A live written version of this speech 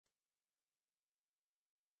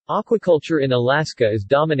Aquaculture in Alaska is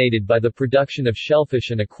dominated by the production of shellfish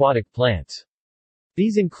and aquatic plants.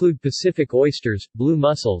 These include Pacific oysters, blue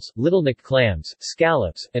mussels, littleneck clams,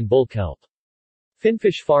 scallops, and bull kelp.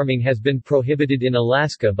 Finfish farming has been prohibited in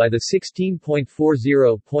Alaska by the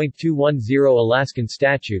 16.40.210 Alaskan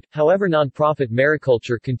statute, however nonprofit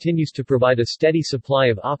mariculture continues to provide a steady supply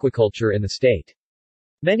of aquaculture in the state.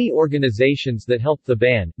 Many organizations that helped the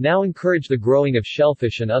ban, now encourage the growing of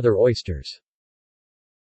shellfish and other oysters.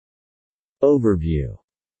 Overview.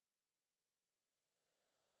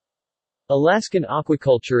 Alaskan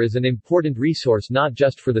aquaculture is an important resource not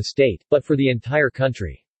just for the state, but for the entire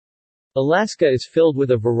country. Alaska is filled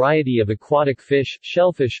with a variety of aquatic fish,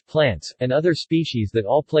 shellfish, plants, and other species that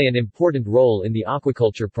all play an important role in the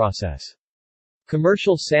aquaculture process.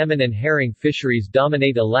 Commercial salmon and herring fisheries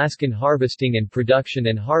dominate Alaskan harvesting and production,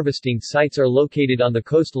 and harvesting sites are located on the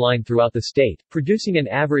coastline throughout the state, producing an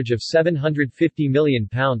average of 750 million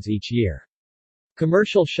pounds each year.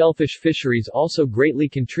 Commercial shellfish fisheries also greatly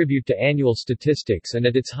contribute to annual statistics, and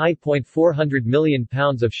at its high point 400 million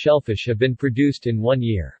pounds of shellfish have been produced in 1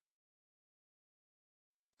 year.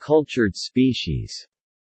 Cultured species.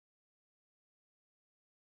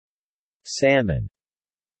 Salmon.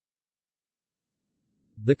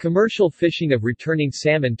 The commercial fishing of returning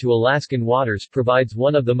salmon to Alaskan waters provides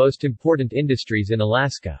one of the most important industries in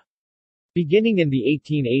Alaska. Beginning in the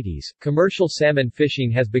 1880s, commercial salmon fishing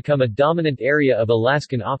has become a dominant area of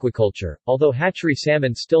Alaskan aquaculture, although hatchery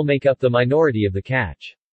salmon still make up the minority of the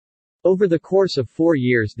catch. Over the course of 4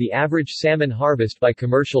 years, the average salmon harvest by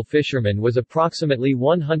commercial fishermen was approximately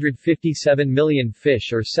 157 million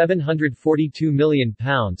fish or 742 million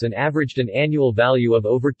pounds and averaged an annual value of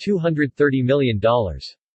over $230 million.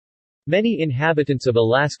 Many inhabitants of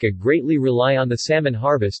Alaska greatly rely on the salmon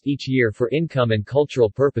harvest each year for income and cultural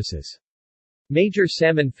purposes. Major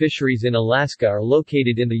salmon fisheries in Alaska are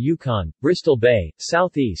located in the Yukon, Bristol Bay,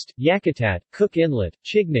 Southeast, Yakutat, Cook Inlet,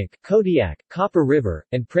 Chignik, Kodiak, Copper River,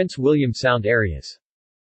 and Prince William Sound areas.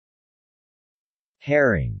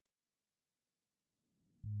 Herring.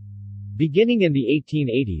 Beginning in the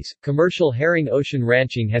 1880s, commercial herring ocean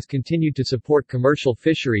ranching has continued to support commercial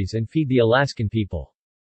fisheries and feed the Alaskan people.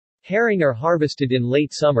 Herring are harvested in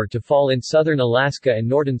late summer to fall in southern Alaska and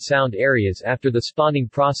Norton Sound areas after the spawning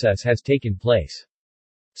process has taken place.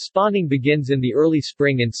 Spawning begins in the early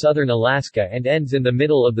spring in southern Alaska and ends in the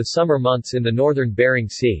middle of the summer months in the northern Bering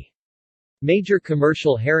Sea. Major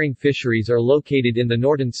commercial herring fisheries are located in the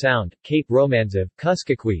Norton Sound, Cape Romanzov,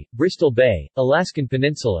 Kuskokwim, Bristol Bay, Alaskan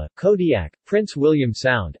Peninsula, Kodiak, Prince William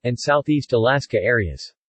Sound, and Southeast Alaska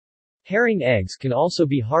areas. Herring eggs can also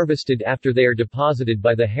be harvested after they are deposited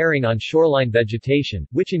by the herring on shoreline vegetation,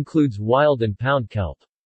 which includes wild and pound kelp.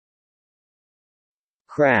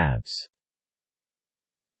 Crabs.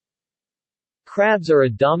 Crabs are a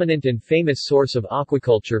dominant and famous source of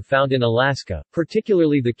aquaculture found in Alaska,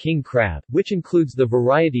 particularly the king crab, which includes the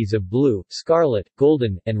varieties of blue, scarlet,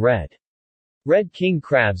 golden, and red. Red king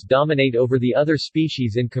crabs dominate over the other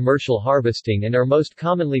species in commercial harvesting and are most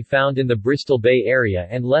commonly found in the Bristol Bay area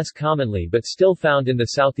and less commonly but still found in the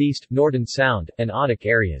Southeast, Norton Sound, and Otic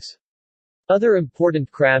areas. Other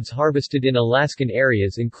important crabs harvested in Alaskan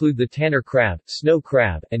areas include the Tanner crab, snow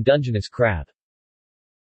crab, and Dungeness crab.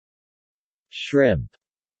 Shrimp.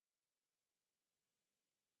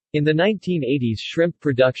 In the 1980s, shrimp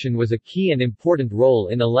production was a key and important role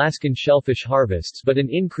in Alaskan shellfish harvests, but an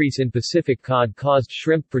increase in Pacific cod caused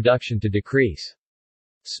shrimp production to decrease.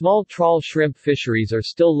 Small trawl shrimp fisheries are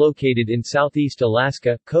still located in southeast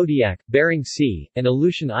Alaska, Kodiak, Bering Sea, and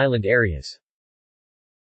Aleutian Island areas.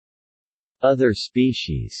 Other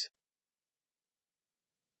species.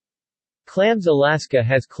 Clams. Alaska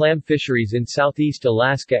has clam fisheries in southeast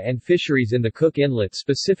Alaska and fisheries in the Cook Inlet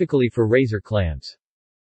specifically for razor clams.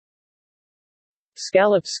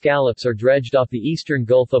 Scallops are dredged off the eastern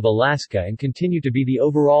Gulf of Alaska and continue to be the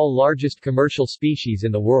overall largest commercial species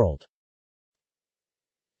in the world.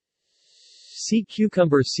 Sea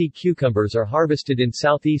cucumbers are harvested in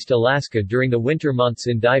southeast Alaska during the winter months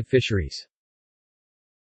in dive fisheries.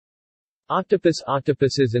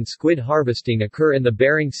 Octopuses and squid harvesting occur in the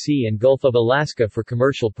Bering Sea and Gulf of Alaska for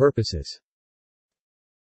commercial purposes.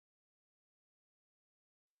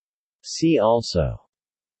 See also: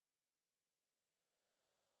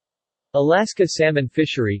 Alaska Salmon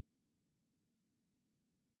Fishery,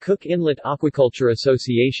 Cook Inlet Aquaculture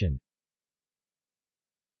Association,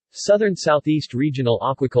 Southern Southeast Regional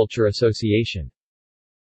Aquaculture Association.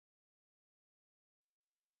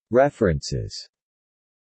 References.